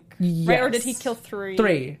 I think. Yes. Right? Or did he kill 3?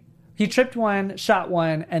 3. He tripped 1, shot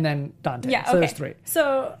 1, and then Dante. Yeah, so okay. there's 3.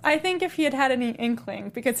 So I think if he had had any inkling,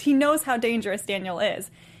 because he knows how dangerous Daniel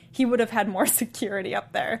is, he would have had more security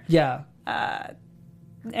up there. Yeah.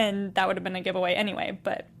 And that would have been a giveaway anyway.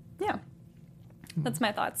 But yeah, that's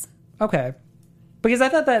my thoughts. Okay. Because I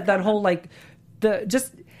thought that whole, like,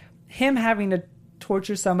 just him having to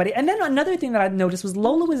torture somebody. And then another thing that I noticed was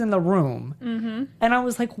Lola was in the room. Mm-hmm. And I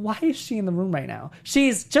was like, why is she in the room right now?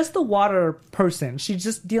 She's just the water person. She's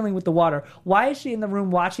just dealing with the water. Why is she in the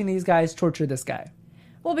room watching these guys torture this guy?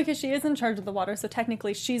 Well, because she is in charge of the water, so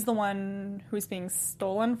technically she's the one who's being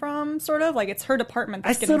stolen from, sort of. Like, it's her department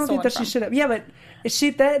that's getting stolen from. I still don't think that she should have. Yeah, but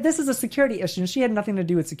this is a security issue, and she had nothing to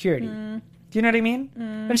do with security. Do you know what I mean?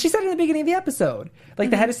 And she said in the beginning of the episode,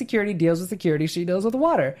 like, the head of security deals with security, she deals with the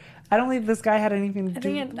water. I don't think this guy had anything to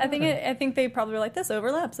do with the water. I think they probably were like, this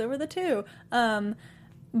overlaps over the 2.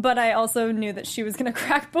 But I also knew that she was going to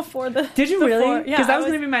crack before the... Did you really? Yeah. Because that was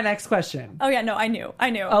going to be my next question. Oh, yeah, no, I knew.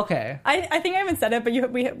 Okay. I think I even said it, but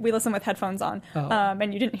we listened with headphones on,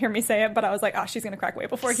 and you didn't hear me say it, but I was like, she's going to crack way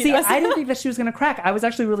before he does. See, I didn't think that she was going to crack. I was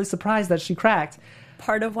actually really surprised that she cracked.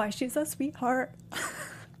 Part of why she's a sweetheart.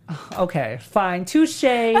 Okay, fine. Touche,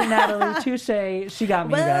 Natalie. Touche. She got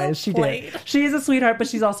me, you guys. She did. She is a sweetheart, but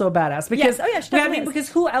she's also a badass. Because, yes. She definitely is. Because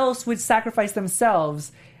who else would sacrifice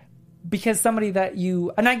themselves because somebody that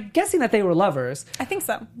you... And I'm guessing that they were lovers. I think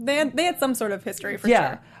so. They had some sort of history, for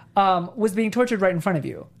sure. Was being tortured right in front of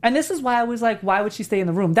you. And this is why I was like, why would she stay in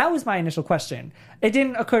the room? That was my initial question. It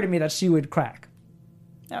didn't occur to me that she would crack.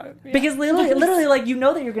 Oh, yeah. Because literally, like, you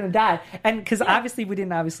know that you're going to die. And because obviously we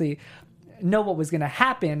didn't know what was going to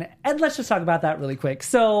happen. And let's just talk about that really quick.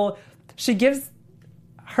 So she gives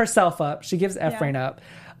herself up. She gives Ephraim up.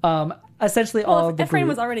 Essentially all the Ephraim group.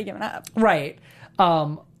 was already given up. Right.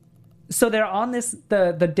 So they're on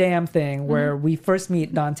the dam thing where we first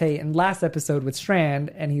meet Dante in last episode with Strand,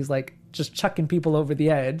 and he's like just chucking people over the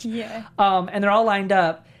edge. Yeah. And they're all lined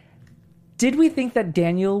up. Did we think that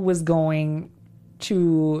Daniel was going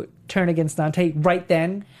to turn against Dante right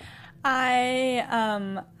then? I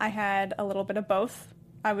had a little bit of both.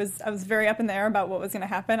 I was very up in the air about what was going to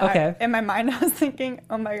happen. Okay. In my mind, I was thinking,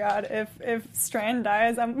 oh my god, if Strand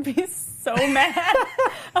dies, I'm going to be so mad.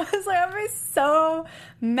 I was like, I'm going to be so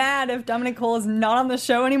mad if Dominic Cole is not on the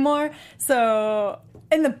show anymore. So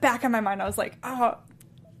in the back of my mind, I was like, I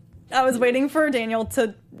was waiting for Daniel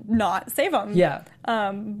to not save him. Yeah.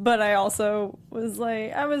 But I also was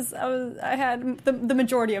like, I had the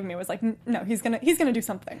majority of me was like, no, he's gonna do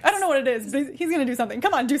something. I don't know what it is, but he's gonna do something.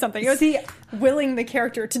 Come on, do something. It was willing the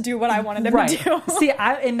character to do what I wanted him to do. See,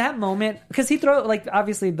 in that moment, because he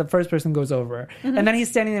obviously the first person goes over, and then he's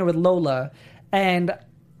standing there with Lola, and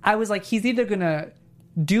I was like, he's either gonna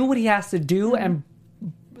do what he has to do and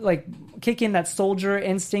like kick in that soldier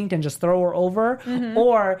instinct and just throw her over,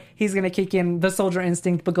 or he's going to kick in the soldier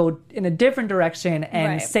instinct but go in a different direction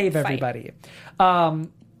and save everybody. I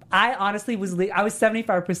honestly I was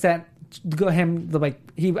 75% go him I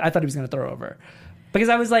thought he was going to throw her over. Because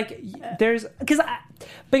I was like, because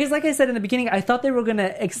like I said in the beginning, I thought they were going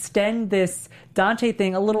to extend this Dante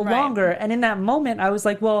thing a little longer. And in that moment, I was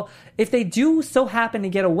like, well, if they do so happen to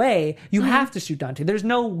get away, you have to shoot Dante. There's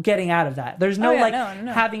no getting out of that. There's no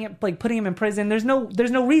having it, like putting him in prison. There's no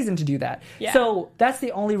reason to do that. Yeah. So that's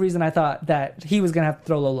the only reason I thought that he was going to have to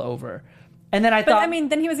throw Lola over. And then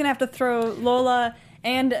then he was going to have to throw Lola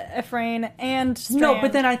and Ephraim and Strand. No,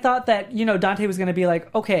 but then I thought that, Dante was going to be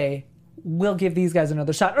like, okay, we'll give these guys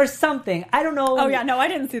another shot or something. I don't know. Oh yeah, no, I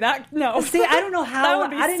didn't see that. No. See, I don't know how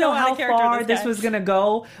I didn't know how far this was going to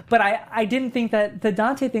go, but I didn't think that the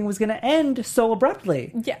Dante thing was going to end so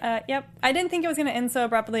abruptly. Yeah, yep. I didn't think it was going to end so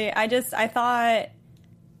abruptly. I kind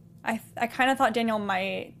of thought Daniel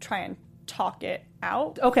might try and talk it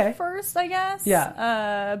out first, I guess.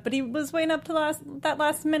 Yeah. But he was waiting up to that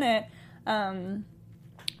last minute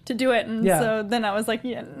to do it, and so then I was like,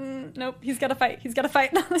 nope, he's got to fight.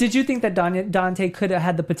 Did you think that Dante could have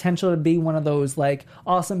had the potential to be one of those like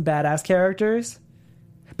awesome badass characters?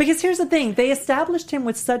 Because here's the thing, they established him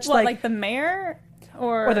with such like the mayor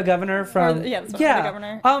or the governor from the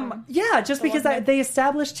governor. Just because they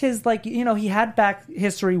established his he had back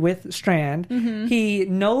history with Strand. He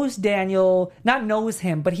knows Daniel, not knows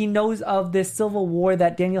him, but he knows of this civil war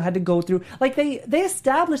that Daniel had to go through. Like they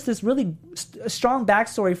established this really strong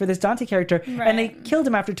backstory for this Dante character, and they killed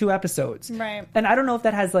him after 2 episodes. Right. And I don't know if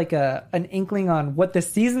that has like an inkling on what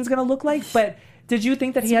this season's going to look like, but Did you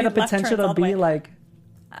think that he had the potential to be like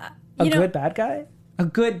a good bad guy? A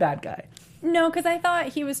good bad guy? No, because I thought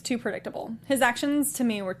he was too predictable. His actions to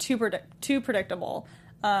me were too predictable,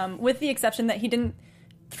 with the exception that he didn't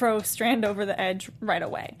throw Strand over the edge right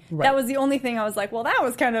away. Right. That was the only thing I was like, well, that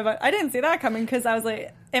was kind of I didn't see that coming, because I was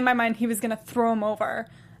like, in my mind, he was going to throw him over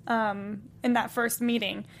in that first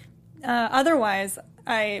meeting. Otherwise,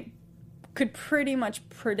 I could pretty much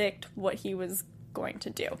predict what he was going to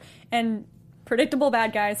do. And predictable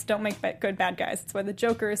bad guys don't make good bad guys. That's why the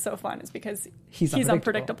Joker is so fun, is because he's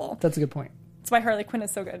unpredictable. That's a good point. That's why Harley Quinn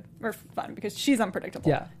is so good, or fun, because she's unpredictable.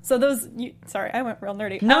 Yeah. So sorry, I went real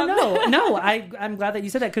nerdy. No. I'm glad that you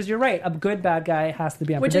said that, because you're right. A good bad guy has to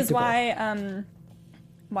be unpredictable. Which is why,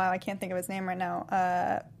 wow, I can't think of his name right now.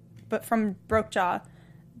 But from Brokejaw.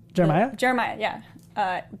 Jeremiah? Jeremiah,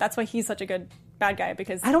 yeah. That's why he's such a good bad guy,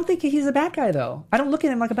 because I don't think he's a bad guy, though. I don't look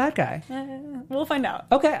at him like a bad guy. We'll find out.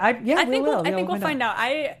 Okay, I think we'll find out.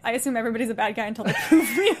 I assume everybody's a bad guy until they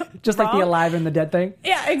prove me just wrong. like the alive and the dead thing.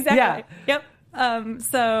 Yeah, exactly. Yeah. Yep.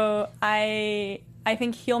 So I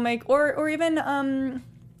think he'll make, or even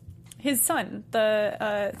his son,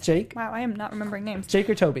 the Jake. Wow, I am not remembering names. Jake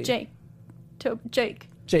or Toby? Jake, Toby.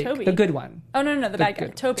 The good one. Oh no, the bad guy.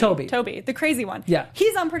 Toby, the crazy one. Yeah,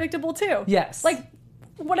 he's unpredictable too. Yes, like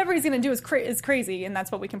whatever he's going to do is crazy, and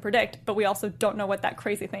that's what we can predict. But we also don't know what that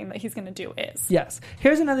crazy thing that he's going to do is. Yes.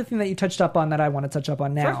 Here's another thing that you touched up on that I want to touch up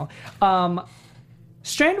on now. Sure.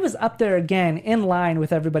 Strand was up there again in line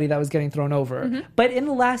with everybody that was getting thrown over. Mm-hmm. But in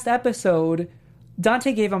the last episode,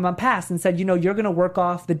 Dante gave him a pass and said, you're going to work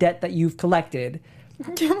off the debt that you've collected.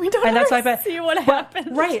 We don't and that's ever see what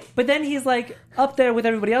happened. Right. But then he's like up there with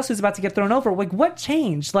everybody else who's about to get thrown over. Like, what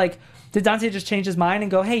changed? Like, did Dante just change his mind and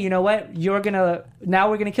go, hey, you know what? Now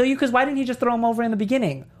we're going to kill you? Because why didn't he just throw him over in the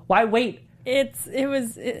beginning? Why wait? It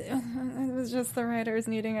was just the writers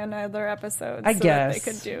needing another episode. I guess that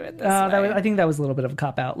they could do it this way. I think that was a little bit of a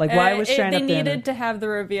cop-out. Like, why was Strand up there? They needed to have the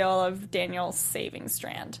reveal of Daniel saving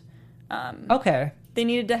Strand. Okay. They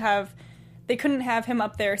needed to have... They couldn't have him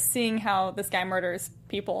up there seeing how this guy murders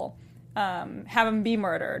people, have him be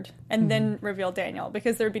murdered, and then reveal Daniel,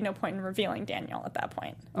 because there would be no point in revealing Daniel at that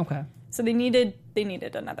point. Okay. So they needed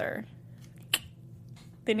another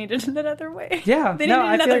way. Yeah. They needed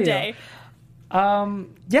another day.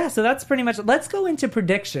 Yeah, so that's pretty much... Let's go into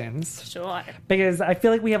predictions. Sure. Because I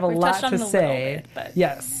feel like we have a lot to say. Bit,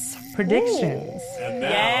 yes. Predictions. And now,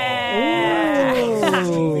 yeah.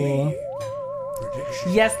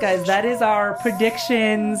 Yes, guys, that is our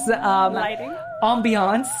predictions. Lighting.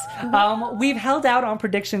 Ambiance. We've held out on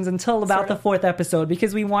predictions until about the fourth episode,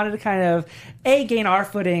 because we wanted to kind of gain our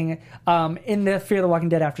footing in the Fear the Walking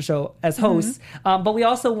Dead after show as hosts, but we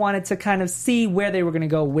also wanted to kind of see where they were going to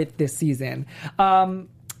go with this season. So I'm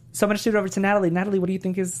going to shoot it over to Natalie. Natalie, what do you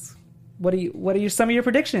think is... What are some of your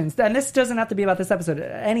predictions? And this doesn't have to be about this episode.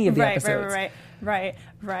 Any of the episodes. Right.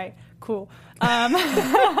 Cool.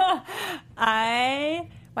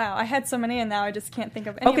 I had so many, and now I just can't think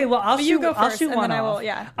of any. Okay, well, I'll shoot one and then off. I will,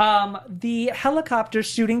 yeah. The helicopter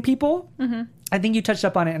shooting people, I think you touched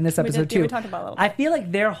up on it in this episode, too. We talked about it a little bit. I feel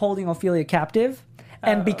like they're holding Ophelia captive,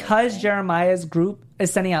 and because Jeremiah's group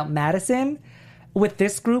is sending out Madison with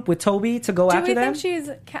this group, with Toby, to go after them.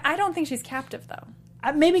 I don't think she's captive, though.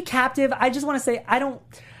 Maybe captive. I just want to say, I don't...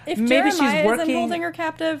 If maybe Jeremiah she's working, isn't holding her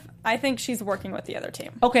captive, I think she's working with the other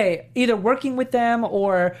team. Okay, either working with them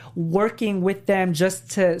or working with them just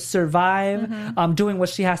to survive, doing what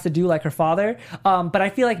she has to do like her father. But I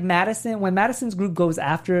feel like when Madison's group goes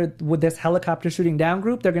after with this helicopter shooting down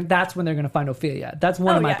group, that's when they're going to find Ophelia. That's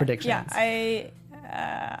one of my predictions.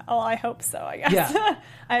 Yeah, I hope so, I guess. Yeah.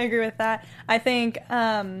 I agree with that. I think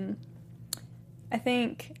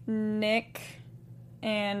Nick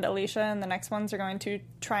and Alicia and the next ones are going to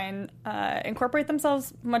try and incorporate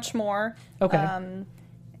themselves much more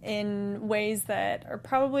in ways that are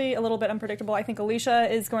probably a little bit unpredictable. I think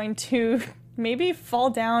Alicia is going to maybe fall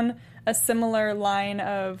down a similar line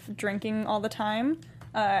of drinking all the time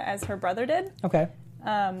as her brother did. Okay.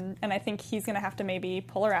 And I think he's going to have to maybe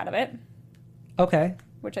pull her out of it. Okay.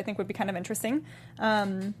 Which I think would be kind of interesting.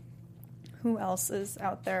 Who else is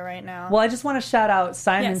out there right now? Well, I just want to shout out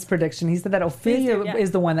Simon's prediction. He said that Ophelia is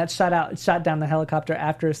the one that shot down the helicopter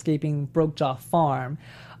after escaping Brokejaw Farm.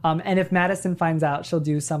 And if Madison finds out, she'll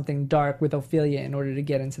do something dark with Ophelia in order to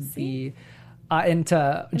get into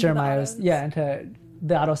into Jeremiah's, into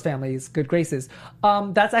the Otto's family's good graces.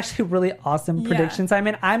 That's actually a really awesome prediction,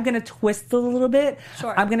 Simon. I'm going to twist it a little bit.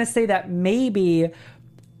 Sure. I'm going to say that maybe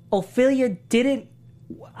Ophelia didn't...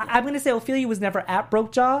 I'm going to say Ophelia was never at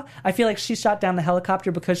Brokejaw. I feel like she shot down the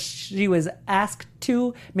helicopter because she was asked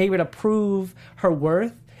to, maybe to prove her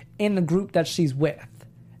worth in the group that she's with.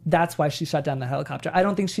 That's why she shut down the helicopter. I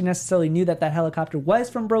don't think she necessarily knew that helicopter was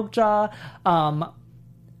from Brokejaw.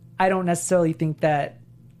 I don't necessarily think that.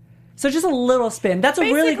 So just a little spin. That's a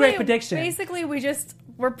really great prediction. Basically,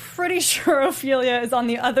 we're pretty sure Ophelia is on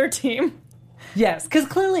the other team. Yes, because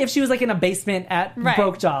clearly if she was like in a basement at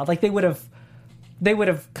Brokejaw, like they would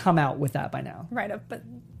have come out with that by now. Right,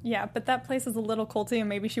 but that place is a little culty, and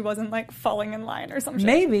maybe she wasn't like falling in line or something.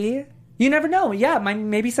 Maybe. You never know. Yeah,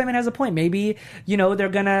 maybe Simon has a point. Maybe,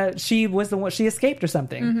 she was the one, she escaped or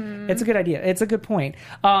something. Mm-hmm. It's a good idea. It's a good point.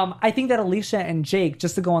 I think that Alicia and Jake,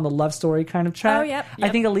 just to go on the love story kind of track, I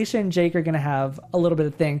think Alicia and Jake are going to have a little bit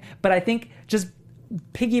of thing. But I think just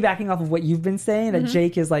piggybacking off of what you've been saying, that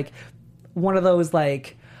Jake is like one of those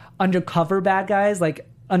like undercover bad guys, like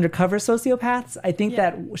undercover sociopaths. I think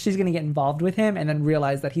that she's going to get involved with him and then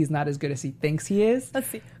realize that he's not as good as he thinks he is. Let's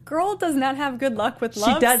see. Girl does not have good luck with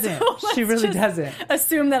love. She doesn't. So she really doesn't.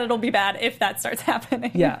 Assume that it'll be bad if that starts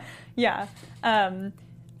happening. Yeah. Yeah. I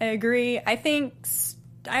agree. I think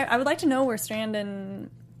I would like to know where Strand and...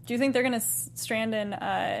 Do you think they're going to... Strand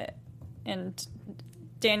and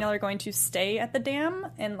Daniel are going to stay at the dam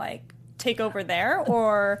and like take over there?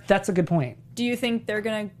 Or... That's a good point. Do you think they're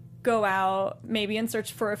going to go out maybe and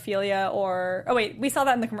search for Ophelia or... Oh, wait. We saw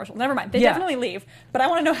that in the commercial. Never mind. They definitely leave. But I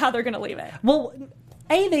want to know how they're going to leave it. Well...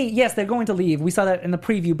 they're going to leave. We saw that in the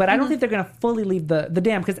preview, but I don't think they're going to fully leave the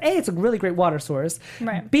dam because A, it's a really great water source.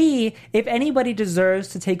 Right. B, if anybody deserves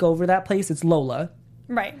to take over that place, it's Lola.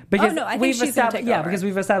 Right. Because I think she's going to take over. Because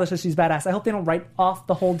we've established that she's badass. I hope they don't write off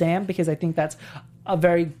the whole dam because I think that's a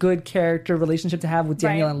very good character relationship to have with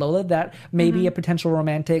Daniel and Lola. That may be a potential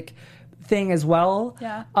romantic thing as well.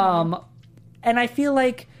 Yeah. And I feel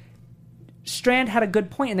like Strand had a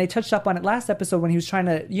good point, and they touched up on it last episode when he was trying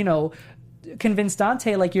to, convince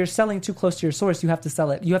Dante, like, you're selling too close to your source. You have to sell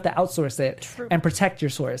it. You have to outsource it and protect your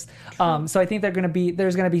source. So I think there's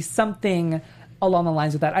going to be something along the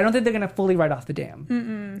lines of that. I don't think they're going to fully write off the dam.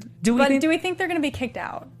 Mm-mm. Do we think they're going to be kicked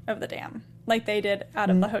out of the dam like they did out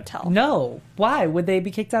of the hotel? No. Why would they be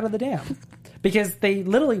kicked out of the dam? Because they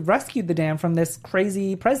literally rescued the dam from this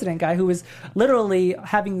crazy president guy who was literally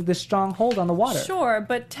having this strong hold on the water. Sure,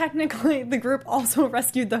 but technically the group also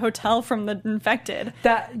rescued the hotel from the infected.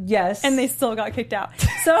 Yes. And they still got kicked out.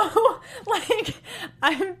 So, like,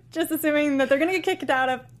 I'm just assuming that they're going to get kicked out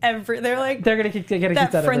of they're going to get kicked out of everywhere.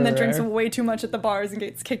 That friend that drinks way too much at the bars and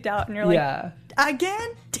gets kicked out, and you're like, again?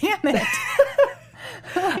 Damn it.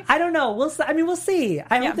 I don't know. We'll see.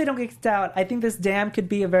 I hope they don't get kicked out. I think this dam could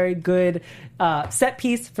be a very good set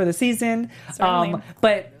piece for the season.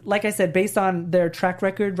 But like I said, based on their track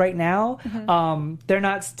record right now, they're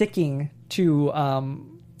not sticking to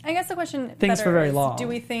I guess the question things for very long. Do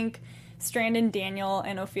we think Strand and Daniel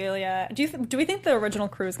and Ophelia, do we think the original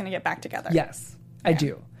crew is going to get back together? Yes, I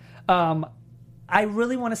do. I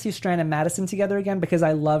really want to see Strand and Madison together again because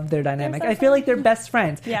I love their dynamic. I feel like they're best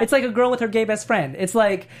friends. Yeah. It's like a girl with her gay best friend. It's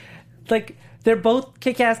like they're both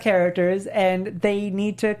kick-ass characters and they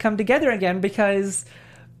need to come together again because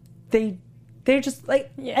they're just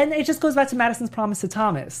like... Yeah. And it just goes back to Madison's promise to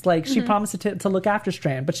Thomas. Like, she promised to look after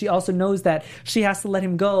Strand, but she also knows that she has to let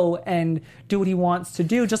him go and do what he wants to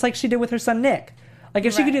do, just like she did with her son Nick. Like,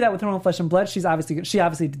 if she could do that with her own flesh and blood, she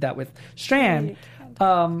obviously did that with Strand.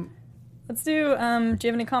 Let's do you have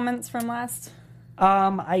any comments from last?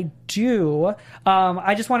 I do.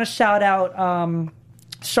 I just want to shout out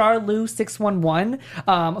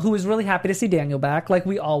Charlou611, who was really happy to see Daniel back, like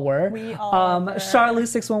we all were.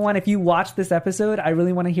 Charlou611, if you watch this episode, I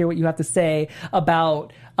really want to hear what you have to say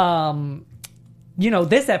about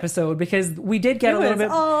this episode, because we did get a little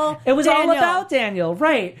bit... It was all about Daniel,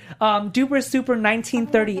 right. Duper Super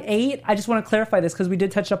 1938. I just want to clarify this because we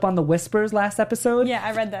did touch up on the Whispers last episode. Yeah,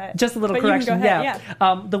 I read that. Just a little correction. You can go ahead.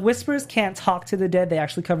 Yeah. The Whispers can't talk to the dead. They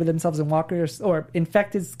actually cover themselves in walkers or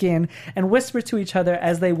infected skin and whisper to each other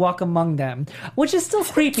as they walk among them, which is still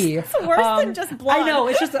creepy. It's worse than just blood. I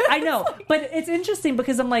know. I know. But it's interesting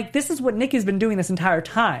because I'm like, this is what Nick has been doing this entire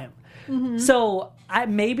time. Mm-hmm. So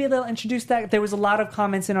maybe they'll introduce that. There was a lot of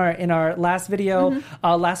comments in our last video,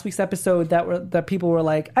 last week's episode, that people were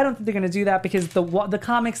like, I don't think they're going to do that because the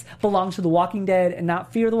comics belong to The Walking Dead and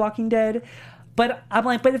not Fear the Walking Dead. But I'm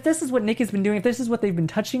like, but if this is what Nick has been doing, if this is what they've been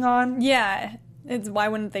touching on, why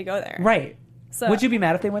wouldn't they go there? Right. So would you be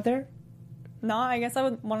mad if they went there? No, I guess I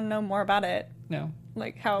would want to know more about it. No.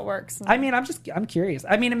 Like how it works. I mean, I'm curious.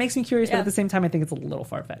 I mean, it makes me curious, but at the same time, I think it's a little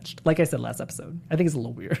far-fetched. Like I said last episode, I think it's a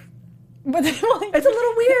little weird. But it's a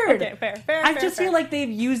little weird. Okay, fair. I just feel like they've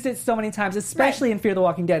used it so many times, especially in Fear the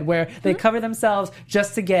Walking Dead, where they cover themselves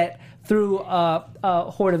just to get through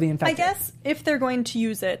a horde of the infected. I guess if they're going to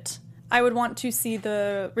use it, I would want to see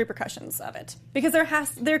the repercussions of it, because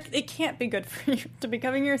it can't be good for you to be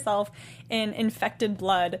covering yourself in infected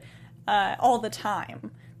blood all the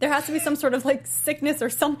time. There has to be some sort of like sickness or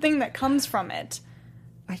something that comes from it.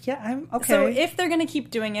 Yeah, I'm okay. So if they're going to keep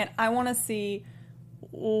doing it, I want to see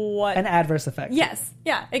what an adverse effect. Yes,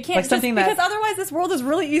 yeah, it can't like something because otherwise this world is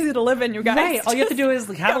really easy to live in, you guys. Right, all you have to do is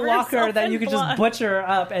like, have a locker that you could blood. just butcher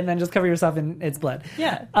up and then just cover yourself in its blood.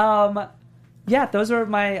 Yeah. Yeah, those were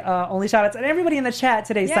my only shout-outs. And everybody in the chat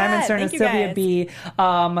today, Simon Cern and Sylvia guys. B.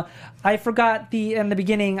 I forgot in the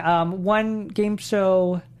beginning, one game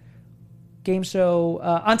show,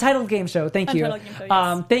 Untitled Game Show. Thank you. Untitled Game Show,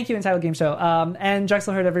 yes. Thank you, Untitled Game Show. And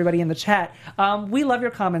Drexel heard everybody in the chat. We love your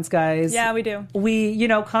comments, guys. Yeah, we do. We,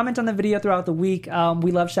 comment on the video throughout the week.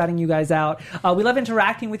 We love shouting you guys out. We love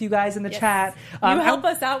interacting with you guys in the chat. You help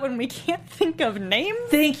us out when we can't think of names.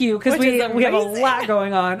 Thank you, because we have a lot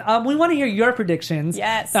going on. We want to hear your predictions.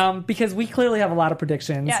 Yes. Because we clearly have a lot of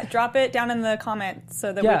predictions. Yeah, drop it down in the comments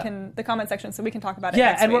so that we can, the comment section, so we can talk about it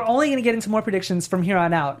next and week. we're only going to get into more predictions from here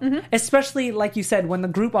on out. Especially, like you said, when the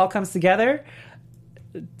group all comes together,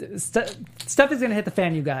 stuff is going to hit the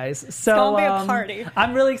fan, you guys. So it's going to be a party.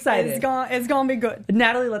 I'm really excited. It's going to be good.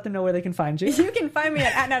 Natalie, let them know where they can find you. You can find me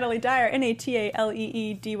at Natalie Dyer,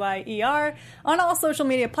 NATALEEDYER, on all social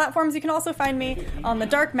media platforms. You can also find me on the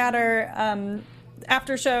Dark Matter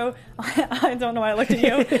after show. I don't know why I looked at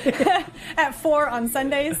you. At 4 on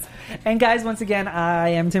Sundays. And guys, once again, I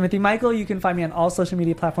am Timothy Michael. You can find me on all social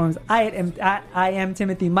media platforms. I am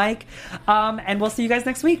Timothy Mike. And we'll see you guys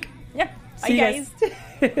next week. Yep. See you guys.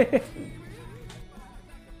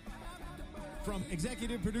 From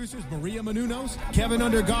executive producers Maria Menounos, Kevin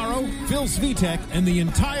Undergaro, Phil Svitek, and the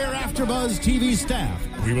entire AfterBuzz TV staff,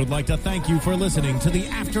 we would like to thank you for listening to the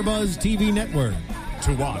AfterBuzz TV network.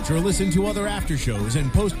 To watch or listen to other after shows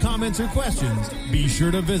and post comments or questions, be sure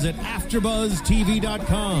to visit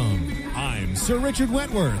AfterBuzzTV.com. I'm Sir Richard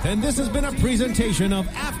Wentworth, and this has been a presentation of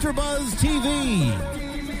AfterBuzz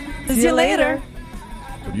TV. See you later.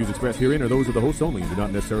 The views expressed herein are those of the hosts only and do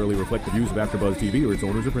not necessarily reflect the views of AfterBuzz TV or its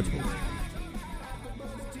owners or principals.